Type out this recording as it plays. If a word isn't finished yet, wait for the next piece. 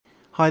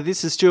Hi,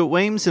 this is Stuart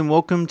Weems and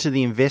welcome to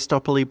the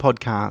Investopoly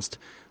podcast.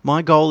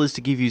 My goal is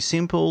to give you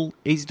simple,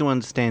 easy to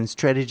understand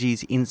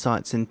strategies,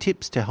 insights and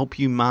tips to help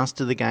you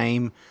master the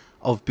game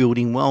of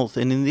building wealth.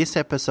 And in this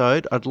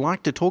episode, I'd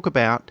like to talk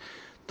about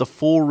the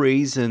 4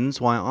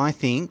 reasons why I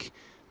think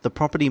the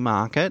property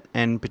market,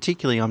 and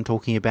particularly I'm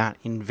talking about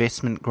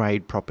investment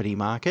grade property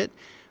market,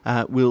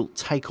 will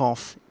take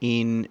off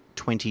in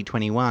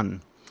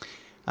 2021.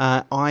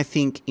 I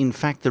think, in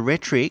fact, the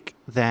rhetoric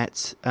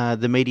that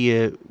the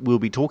media will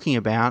be talking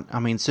about, I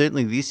mean,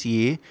 certainly this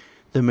year,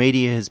 the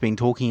media has been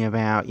talking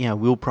about,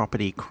 will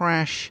property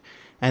crash?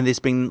 And there's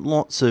been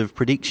lots of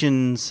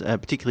predictions,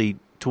 particularly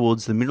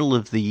towards the middle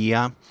of the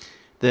year,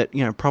 that,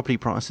 property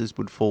prices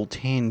would fall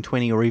 10,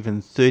 20 or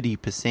even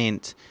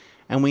 30%.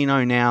 And we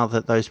know now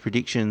that those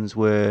predictions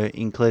were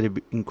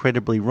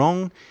incredibly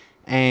wrong.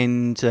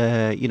 And,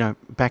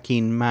 back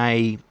in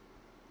May,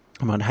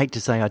 I'd hate to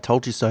say I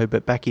told you so,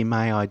 but back in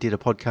May I did a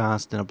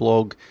podcast and a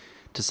blog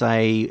to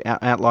say,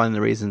 outline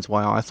the reasons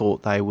why I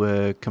thought they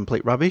were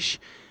complete rubbish,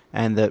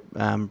 and that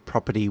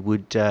property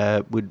wouldn't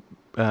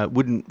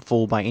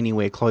fall by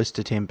anywhere close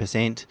to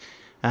 10%.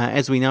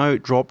 As we know,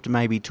 it dropped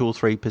maybe 2 or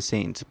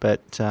 3%,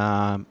 but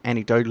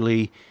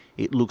anecdotally,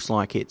 it looks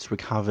like it's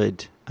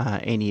recovered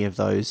any of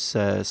those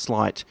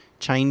slight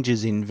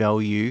changes in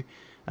value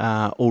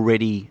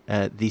already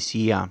this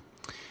year.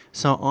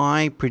 So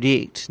I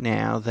predict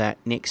now that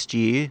next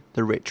year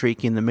the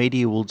rhetoric in the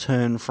media will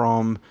turn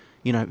from,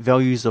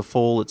 values of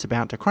fall, it's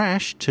about to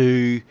crash,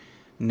 to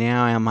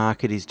now our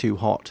market is too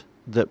hot,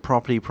 that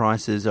property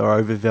prices are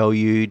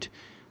overvalued,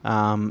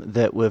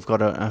 that we've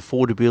got an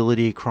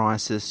affordability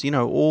crisis,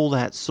 all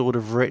that sort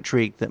of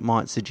rhetoric that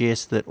might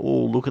suggest that,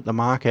 look at the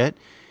market,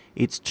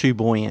 it's too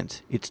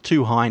buoyant, it's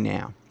too high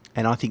now.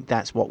 And I think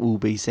that's what we'll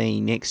be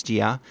seeing next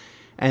year.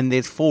 And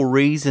there's 4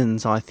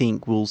 reasons I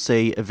think we'll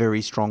see a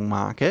very strong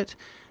market,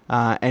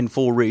 and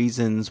 4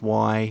 reasons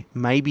why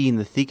maybe in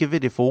the thick of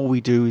it, if all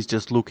we do is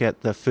just look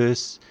at the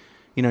first,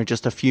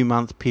 just a few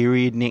month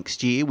period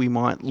next year, we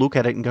might look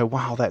at it and go,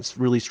 wow, that's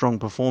really strong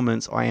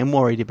performance. I am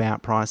worried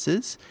about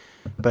prices,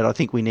 but I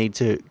think we need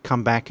to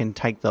come back and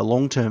take the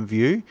long-term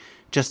view,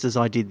 just as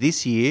I did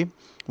this year.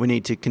 We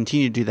need to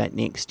continue to do that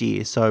next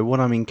year. So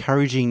what I'm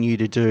encouraging you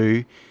to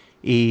do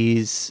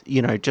is,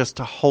 just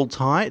to hold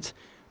tight.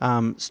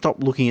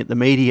 Stop looking at the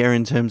media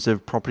in terms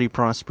of property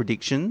price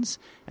predictions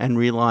and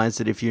realise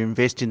that if you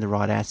invest in the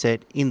right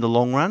asset in the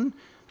long run,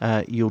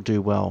 you'll do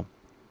well.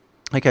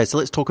 Okay, so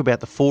let's talk about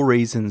the 4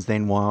 reasons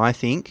then why I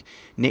think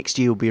next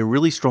year will be a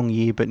really strong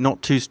year, but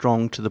not too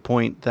strong to the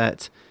point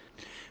that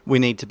we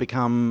need to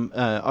become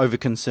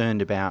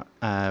over-concerned about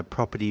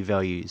property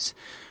values.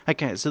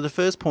 Okay, so the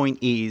first point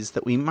is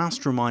that we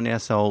must remind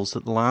ourselves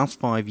that the last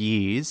 5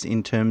 years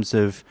in terms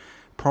of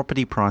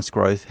property price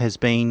growth has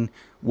been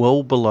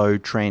well below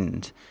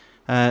trend.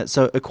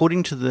 So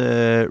according to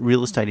the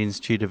Real Estate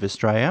Institute of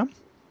Australia,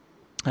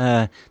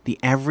 the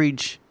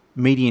average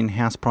median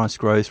house price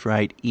growth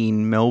rate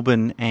in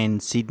Melbourne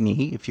and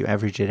Sydney, if you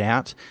average it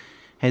out,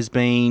 has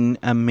been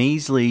a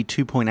measly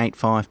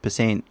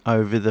 2.85%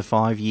 over the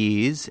 5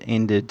 years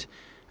ended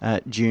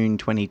June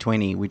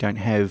 2020. We don't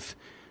have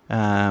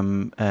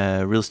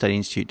Real Estate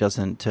Institute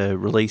doesn't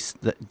release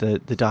the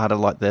data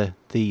like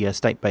the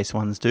state-based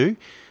ones do.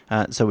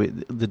 So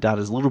the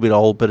data is a little bit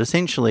old, but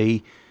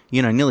essentially,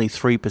 nearly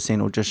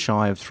 3% or just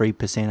shy of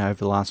 3% over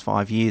the last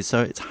 5 years.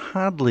 So it's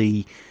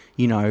hardly,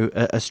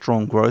 a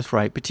strong growth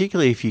rate,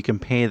 particularly if you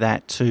compare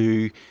that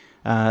to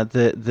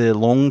the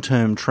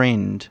long-term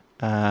trend.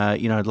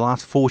 The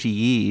last 40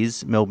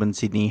 years, Melbourne,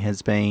 Sydney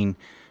has been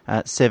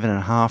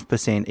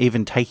 7.5%.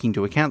 Even taking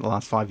into account the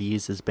last 5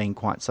 years has been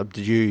quite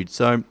subdued.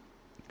 So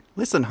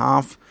less than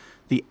half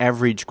the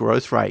average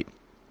growth rate.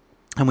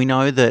 And we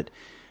know that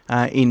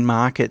in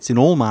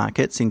all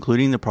markets,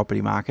 including the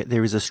property market,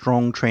 there is a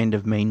strong trend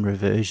of mean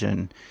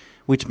reversion,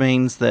 which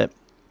means that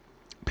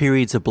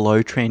periods of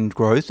below trend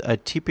growth are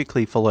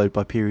typically followed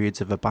by periods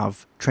of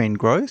above trend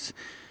growth,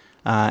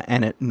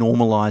 and it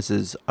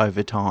normalises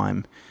over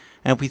time.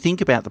 And if we think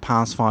about the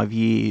past 5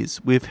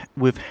 years,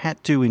 we've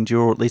had to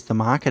endure, or at least the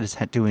market has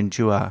had to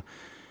endure,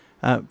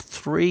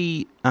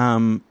 3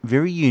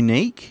 very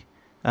unique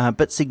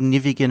but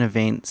significant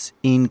events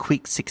in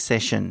quick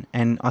succession.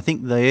 And I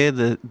think they're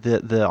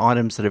the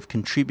items that have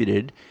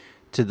contributed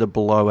to the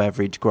below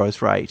average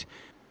growth rate.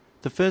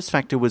 The first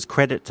factor was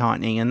credit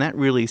tightening, and that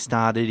really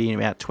started in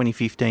about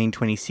 2015,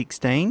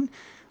 2016,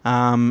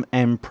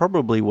 and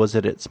probably was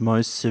at its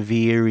most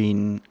severe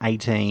in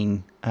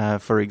 18,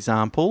 for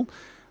example.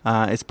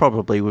 It's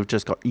probably, we've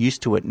just got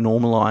used to it,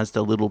 normalised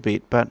a little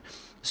bit, but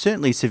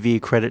certainly severe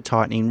credit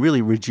tightening really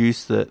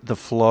reduced the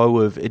flow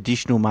of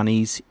additional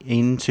monies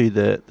into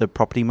the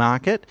property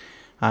market.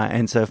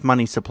 And so if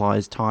money supply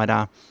is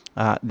tighter,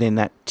 then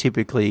that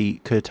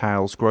typically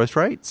curtails growth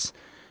rates.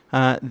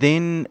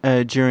 Then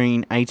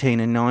during 18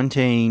 and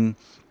 19,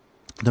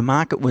 the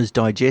market was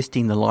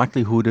digesting the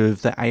likelihood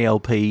of the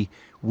ALP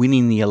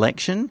winning the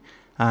election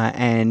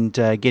and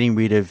getting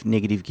rid of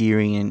negative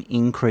gearing and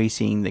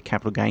increasing the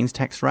capital gains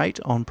tax rate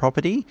on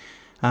property.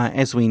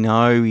 As we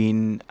know,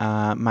 in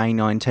May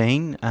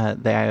 19,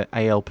 the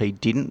ALP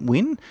didn't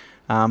win,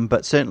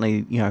 but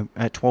certainly,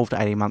 12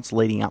 to 18 months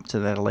leading up to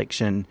that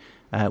election,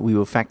 we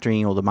were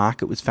factoring, or the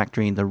market was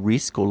factoring, the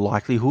risk or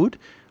likelihood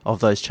of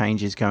those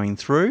changes going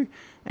through.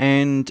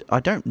 And I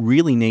don't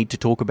really need to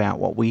talk about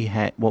what we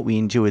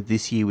endured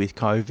this year with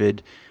COVID,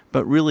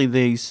 but really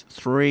these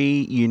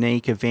three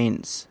unique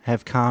events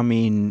have come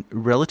in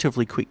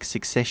relatively quick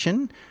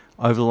succession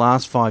over the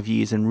last 5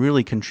 years and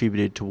really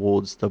contributed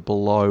towards the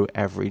below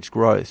average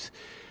growth.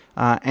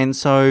 And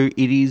so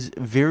it is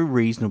very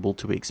reasonable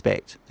to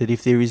expect that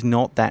if there is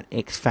not that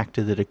X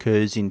factor that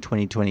occurs in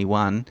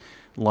 2021,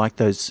 like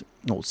those,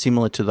 or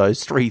similar to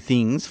those three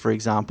things, for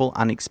example,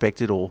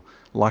 unexpected or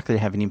likely to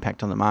have an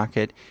impact on the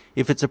market,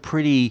 if it's a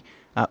pretty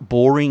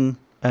boring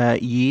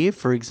year,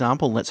 for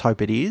example, let's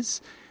hope it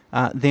is,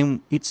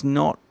 then it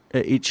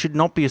should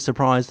not be a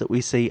surprise that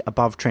we see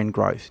above trend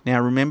growth. Now,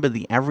 remember,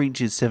 the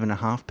average is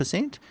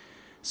 7.5%,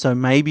 so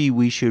maybe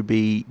we should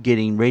be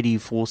getting ready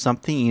for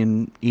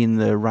something in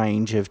the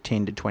range of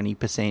 10 to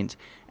 20%.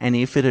 And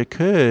if it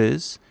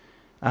occurs,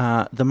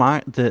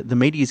 the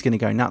media is going to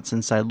go nuts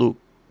and say, look,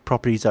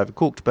 property's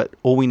overcooked, but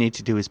all we need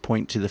to do is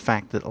point to the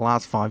fact that the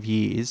last 5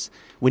 years,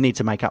 we need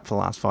to make up for the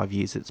last 5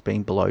 years it's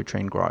been below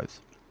trend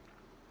growth.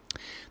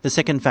 The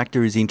second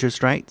factor is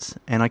interest rates,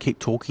 and I keep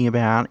talking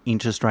about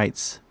interest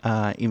rates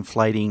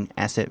inflating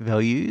asset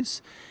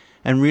values,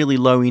 and really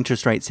low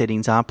interest rate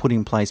settings are put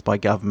in place by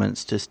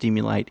governments to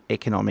stimulate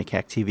economic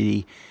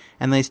activity,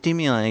 and they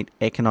stimulate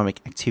economic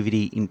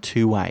activity in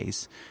two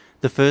ways.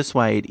 The first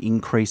way, it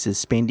increases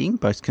spending,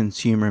 both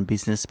consumer and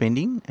business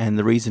spending, and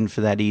the reason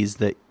for that is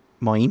that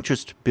my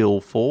interest bill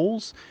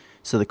falls,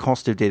 so the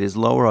cost of debt is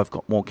lower, I've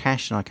got more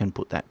cash and I can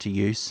put that to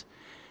use.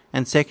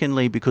 And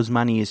secondly, because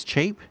money is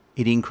cheap,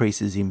 it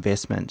increases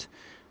investment.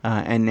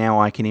 And now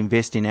I can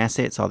invest in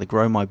assets, either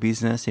grow my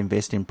business,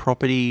 invest in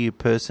property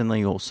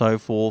personally or so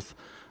forth.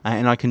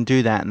 And I can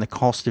do that, and the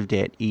cost of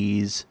debt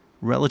is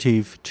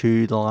relative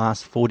to the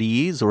last 40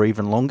 years or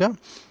even longer.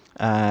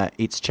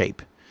 It's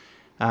cheap.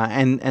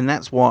 And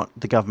that's what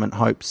the government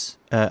hopes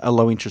a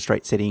low interest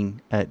rate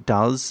setting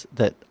does,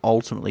 that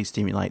ultimately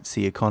stimulates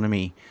the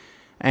economy.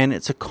 And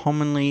it's a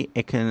commonly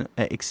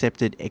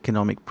accepted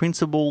economic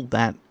principle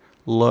that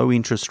low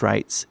interest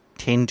rates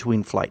tend to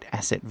inflate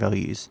asset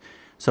values.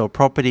 So a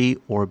property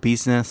or a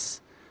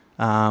business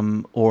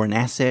or an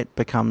asset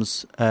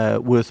becomes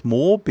worth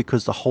more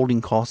because the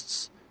holding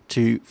costs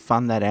to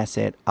fund that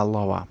asset are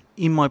lower.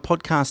 In my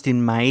podcast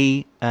in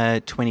May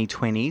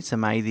 2020, so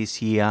May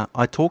this year,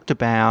 I talked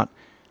about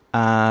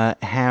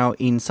how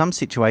in some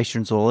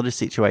situations, or a lot of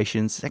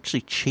situations, it's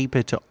actually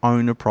cheaper to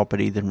own a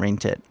property than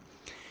rent it,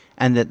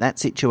 and that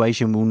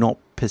situation will not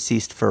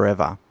persist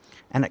forever.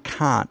 And it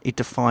can't. It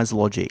defies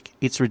logic.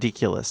 It's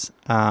ridiculous.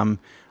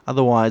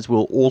 Otherwise,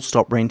 we'll all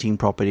stop renting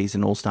properties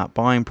and all start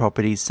buying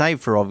properties, save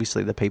for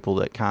obviously the people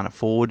that can't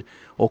afford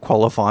or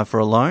qualify for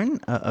a loan,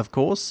 of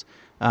course.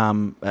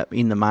 In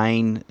the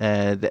main,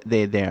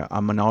 they're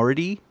a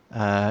minority.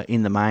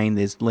 In the main,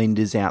 there's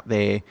lenders out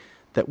there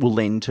that will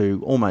lend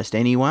to almost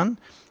anyone.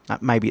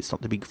 Maybe it's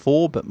not the big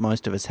four, but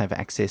most of us have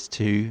access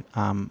to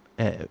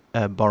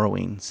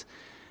borrowings.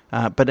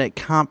 But it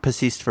can't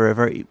persist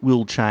forever. It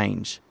will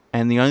change.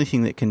 And the only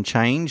thing that can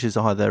change is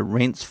either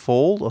rents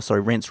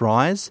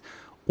rise,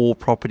 or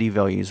property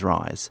values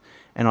rise.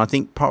 And I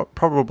think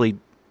probably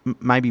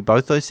maybe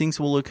both those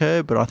things will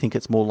occur, but I think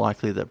it's more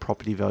likely that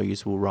property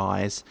values will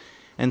rise.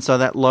 And so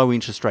that low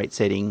interest rate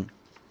setting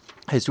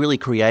has really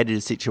created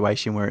a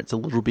situation where it's a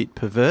little bit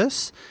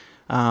perverse,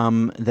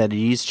 that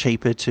it is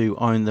cheaper to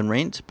own than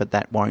rent, but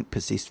that won't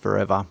persist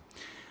forever.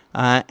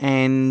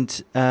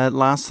 And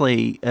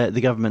lastly, the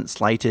government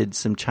slated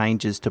some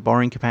changes to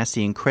borrowing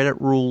capacity and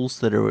credit rules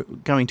that are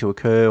going to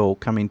occur or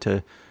come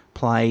into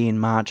play in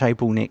March,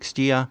 April next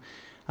year,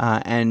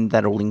 and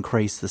that will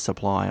increase the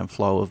supply and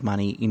flow of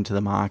money into the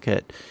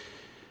market.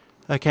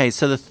 Okay,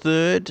 so the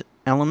third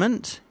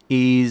element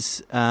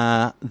is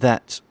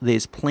that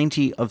there's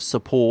plenty of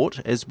support,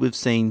 as we've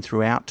seen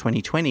throughout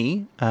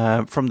 2020,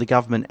 from the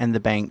government and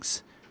the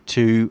banks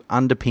to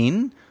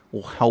underpin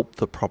or help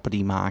the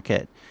property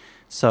market.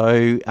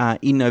 So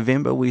in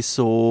November, we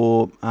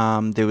saw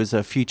there was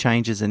a few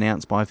changes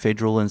announced by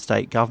federal and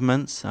state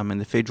governments.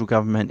 The federal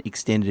government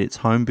extended its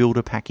home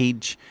builder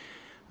package.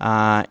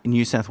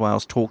 New South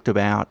Wales talked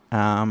about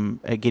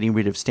getting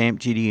rid of stamp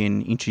duty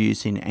and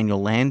introducing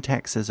annual land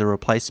tax as a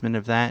replacement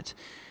of that.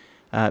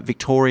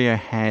 Victoria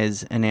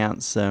has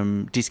announced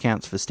some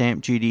discounts for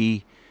stamp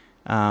duty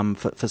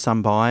for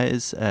some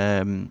buyers.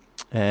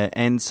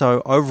 And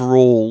so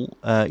overall,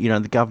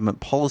 the government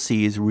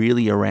policy is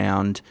really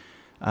around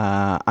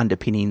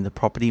underpinning the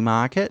property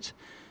market.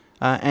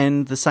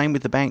 And the same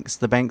with the banks.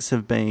 The banks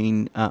have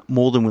been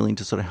more than willing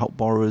to sort of help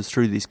borrowers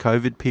through this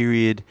COVID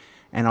period,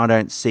 and I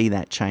don't see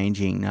that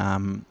changing.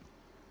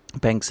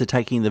 Banks are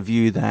taking the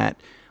view that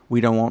we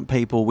don't want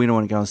to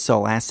go and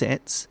sell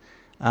assets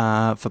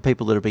for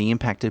people that are being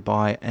impacted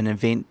by an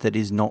event that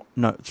is not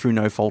through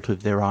no fault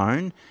of their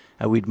own.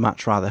 we'd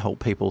much rather help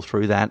people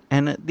through that.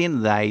 And at the end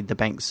of the day, the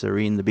banks are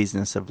in the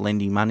business of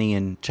lending money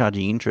and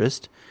charging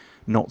interest,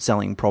 not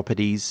selling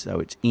properties. So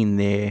it's in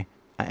their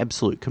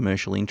absolute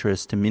commercial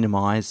interest to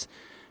minimise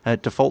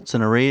defaults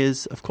and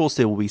arrears. Of course,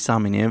 there will be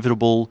some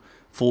inevitable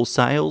forced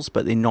sales,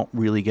 but they're not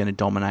really going to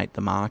dominate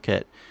the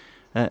market.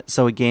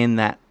 So again,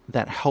 that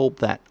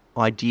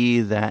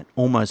idea that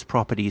almost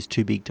property is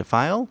too big to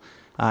fail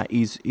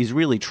is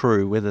really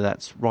true. Whether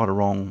that's right or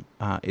wrong,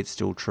 it's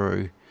still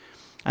true.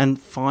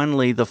 And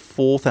finally, the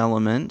fourth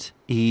element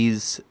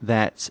is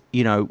that,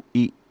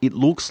 it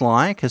looks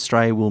like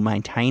Australia will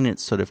maintain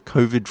its sort of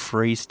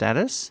COVID-free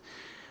status,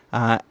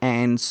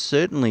 and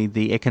certainly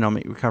the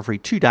economic recovery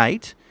to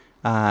date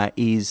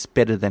is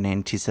better than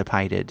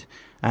anticipated.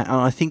 And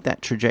I think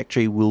that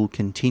trajectory will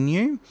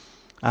continue.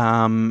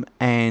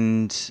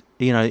 And,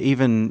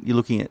 even you're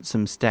looking at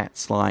some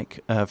stats like,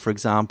 for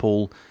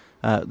example,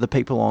 the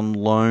people on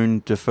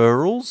loan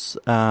deferrals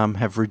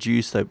have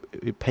reduced.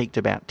 It peaked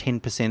about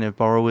 10% of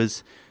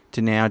borrowers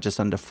to now just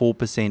under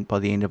 4% by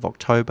the end of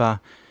October.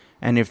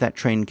 And if that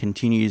trend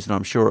continues, and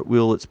I'm sure it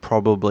will, it's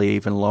probably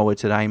even lower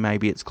today.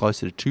 Maybe it's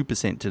closer to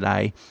 2%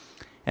 today.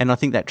 And I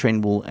think that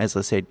trend will, as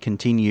I said,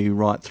 continue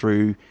right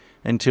through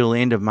until the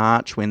end of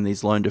March when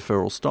these loan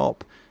deferrals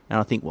stop. And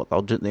I think what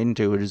they'll then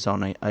do it is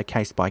on a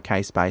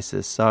case-by-case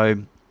basis.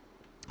 So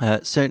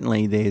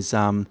certainly there's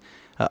a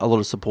lot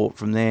of support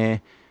from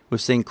there. We've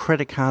seen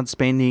credit card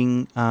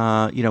spending,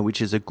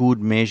 which is a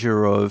good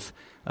measure of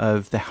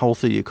the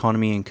health of the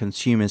economy and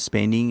consumer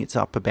spending. It's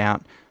up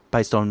about,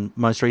 based on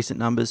most recent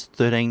numbers,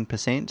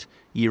 13%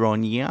 year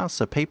on year.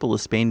 So people are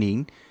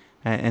spending,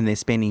 and they're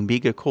spending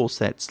big. Of course,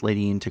 that's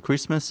leading into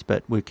Christmas,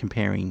 but we're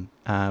comparing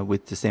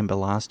with December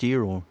last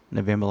year or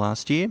November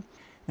last year.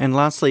 And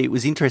lastly, it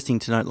was interesting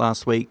to note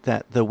last week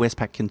that the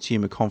Westpac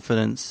consumer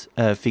confidence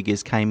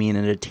figures came in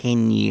at a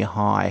 10-year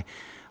high.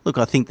 Look,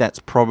 I think that's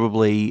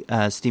probably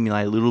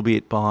stimulated a little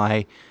bit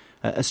by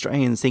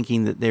Australians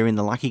thinking that they're in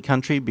the lucky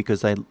country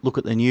because they look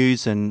at the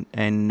news and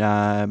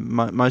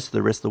most of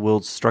the rest of the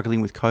world's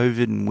struggling with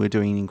COVID and we're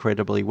doing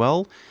incredibly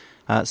well.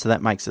 So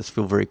that makes us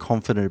feel very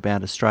confident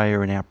about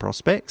Australia and our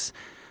prospects.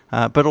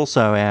 But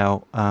also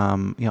our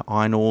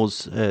iron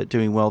ores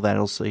doing well. That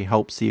also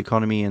helps the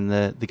economy and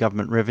the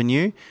government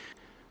revenue.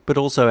 But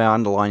also our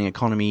underlying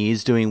economy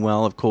is doing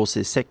well. Of course,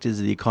 there's sectors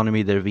of the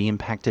economy that have been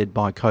impacted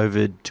by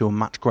COVID to a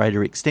much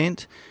greater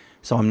extent.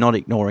 So I'm not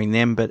ignoring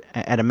them. But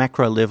at a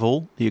macro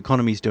level, the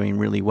economy is doing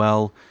really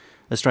well.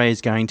 Australia is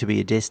going to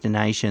be a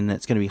destination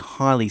that's going to be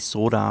highly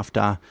sought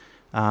after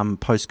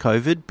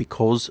post-COVID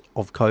because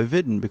of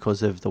COVID and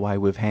because of the way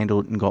we've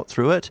handled and got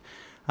through it.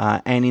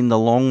 And in the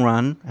long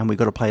run, and we've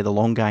got to play the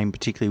long game,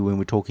 particularly when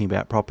we're talking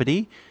about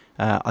property,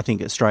 I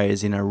think Australia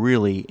is in a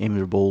really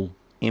enviable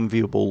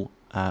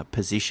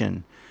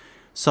position.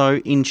 So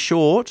in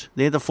short,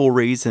 they're the four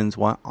reasons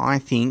why I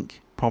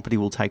think property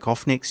will take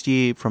off next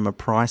year from a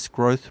price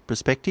growth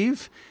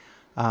perspective.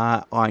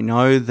 I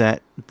know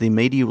that the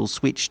media will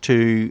switch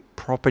to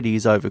property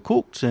is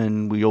overcooked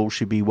and we all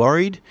should be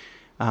worried,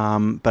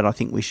 but I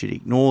think we should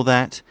ignore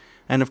that.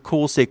 And of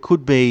course, there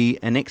could be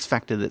an X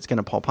factor that's going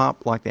to pop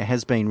up, like there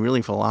has been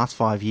really for the last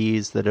 5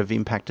 years that have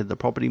impacted the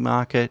property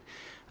market.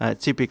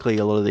 Typically,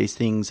 a lot of these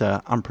things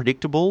are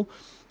unpredictable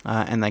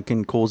and they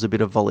can cause a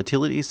bit of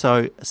volatility.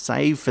 So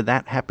save for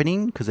that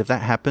happening, because if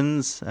that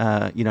happens,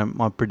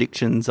 my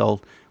predictions,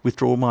 I'll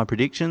withdraw my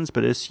predictions.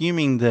 But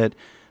assuming that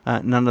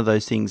none of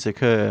those things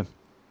occur,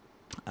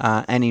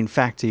 and in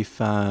fact, if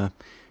the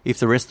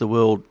rest of the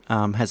world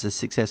has a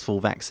successful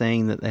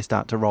vaccine that they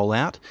start to roll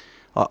out,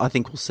 I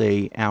think we'll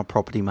see our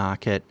property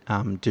market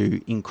do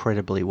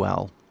incredibly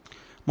well.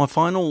 My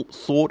final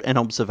thought and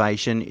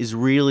observation is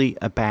really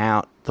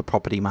about the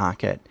property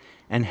market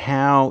and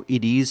how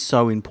it is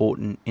so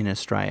important in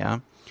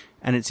Australia.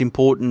 And it's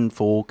important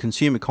for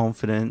consumer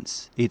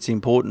confidence, it's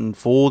important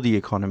for the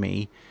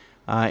economy,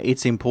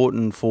 it's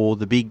important for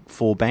the big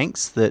four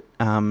banks that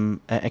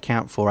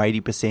account for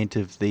 80%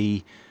 of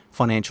the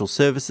financial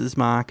services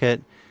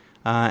market.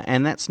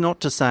 And that's not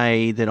to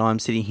say that I'm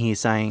sitting here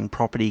saying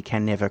property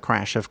can never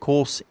crash. Of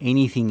course,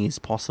 anything is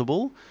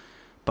possible.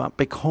 But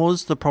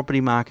because the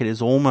property market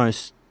is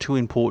almost too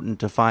important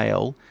to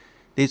fail,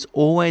 there's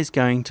always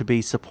going to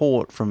be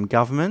support from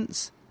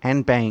governments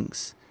and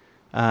banks.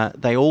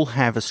 They all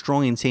have a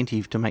strong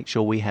incentive to make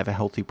sure we have a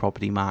healthy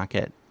property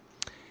market.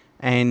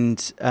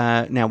 And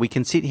now we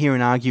can sit here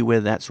and argue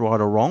whether that's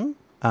right or wrong,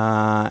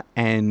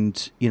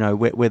 and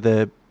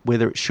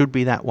whether it should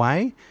be that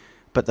way.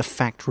 But the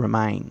fact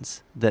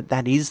remains that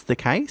that is the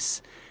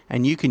case,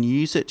 and you can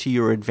use it to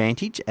your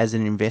advantage as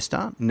an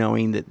investor,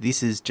 knowing that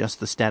this is just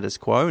the status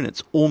quo and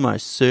it's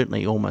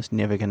almost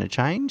never going to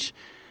change.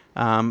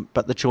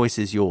 But the choice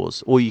is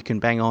yours. Or you can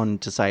bang on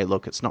to say,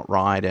 look, it's not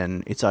right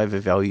and it's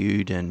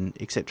overvalued and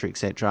et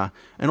cetera,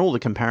 and all the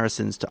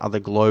comparisons to other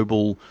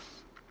global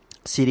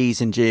cities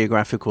and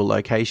geographical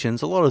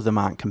locations. A lot of them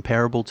aren't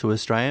comparable to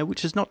Australia,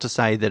 which is not to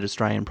say that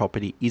Australian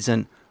property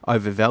isn't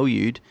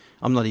overvalued.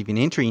 I'm not even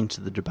entering into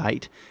the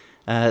debate.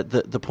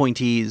 The point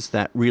is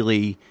that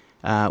really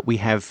we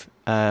have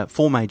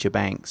four major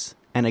banks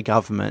and a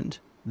government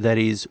that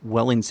is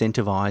well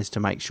incentivised to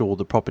make sure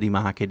the property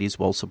market is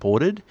well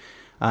supported,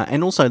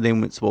 and also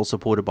then it's well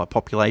supported by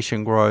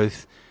population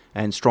growth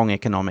and strong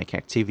economic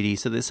activity.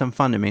 So there's some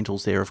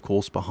fundamentals there, of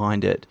course,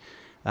 behind it.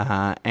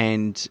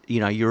 And,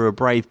 you're a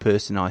brave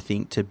person, I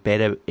think, to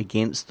bet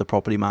against the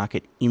property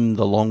market in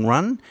the long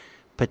run,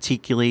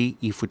 particularly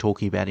if we're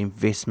talking about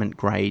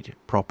investment-grade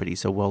property,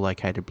 so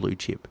well-located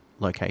blue-chip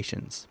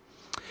locations.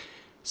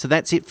 So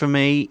that's it for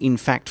me, in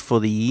fact, for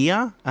the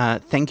year.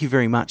 Thank you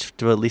very much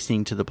for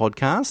listening to the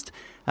podcast.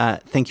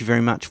 Thank you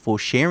very much for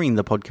sharing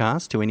the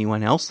podcast to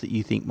anyone else that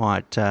you think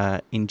might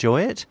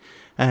enjoy it.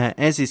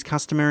 As is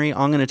customary,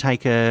 I'm going to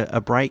take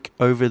a break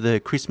over the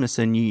Christmas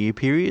and New Year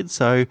period,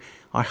 so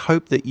I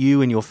hope that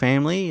you and your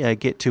family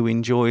get to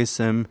enjoy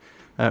some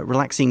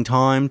relaxing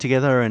time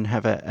together and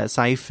have a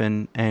safe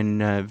and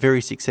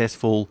very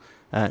successful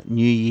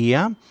New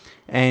Year.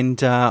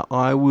 And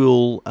I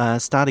will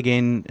start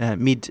again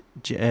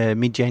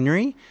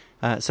mid-January.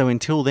 So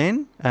until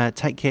then,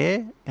 take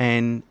care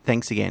and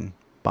thanks again.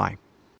 Bye.